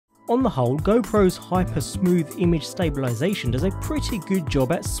On the whole, GoPro's HyperSmooth image stabilisation does a pretty good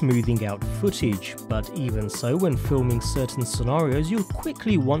job at smoothing out footage, but even so, when filming certain scenarios you'll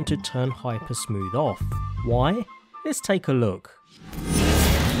quickly want to turn HyperSmooth off. Why? Let's take a look.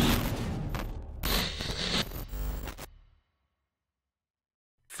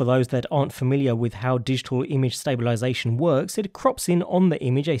 For those that aren't familiar with how digital image stabilisation works, it crops in on the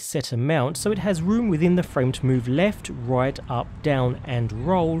image a set amount so it has room within the frame to move left, right, up, down and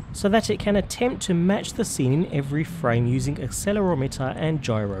roll so that it can attempt to match the scene in every frame using accelerometer and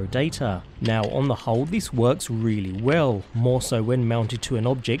gyro data. Now on the whole this works really well, more so when mounted to an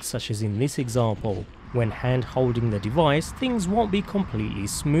object such as in this example. When hand holding the device, things won't be completely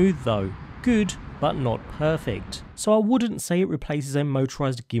smooth though. Good, but not perfect. So I wouldn't say it replaces a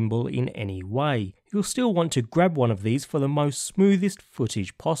motorised gimbal in any way. You'll still want to grab one of these for the most smoothest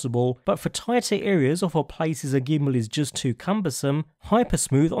footage possible, but for tighter areas or for places a gimbal is just too cumbersome,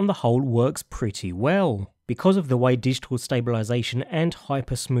 HyperSmooth on the whole works pretty well. Because of the way digital stabilisation and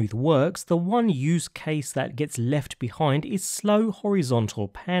HyperSmooth works, the one use case that gets left behind is slow horizontal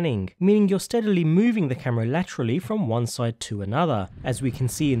panning, meaning you're steadily moving the camera laterally from one side to another. As we can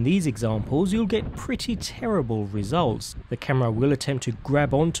see in these examples, you'll get pretty terrible results. The camera will attempt to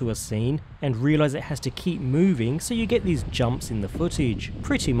grab onto a scene and realise it has to keep moving, so you get these jumps in the footage,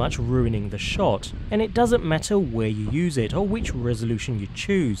 pretty much ruining the shot. And it doesn't matter where you use it or which resolution you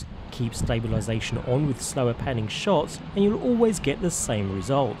choose. Keep stabilisation on with slower panning shots and you'll always get the same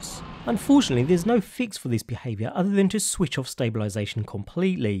results. Unfortunately, there's no fix for this behaviour other than to switch off stabilisation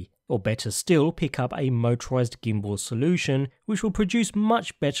completely, or better still, pick up a motorised gimbal solution which will produce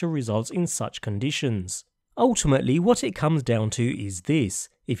much better results in such conditions. Ultimately, what it comes down to is this: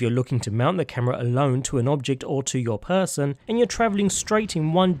 if you're looking to mount the camera alone to an object or to your person, and you're travelling straight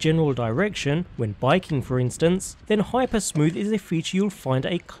in one general direction, when biking for instance, then HyperSmooth is a feature you'll find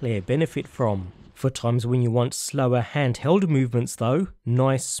a clear benefit from. For times when you want slower handheld movements though,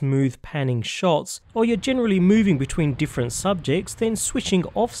 nice smooth panning shots, or you're generally moving between different subjects, then switching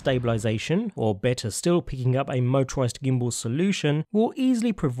off stabilisation, or better still picking up a motorised gimbal solution, will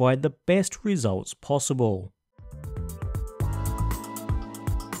easily provide the best results possible.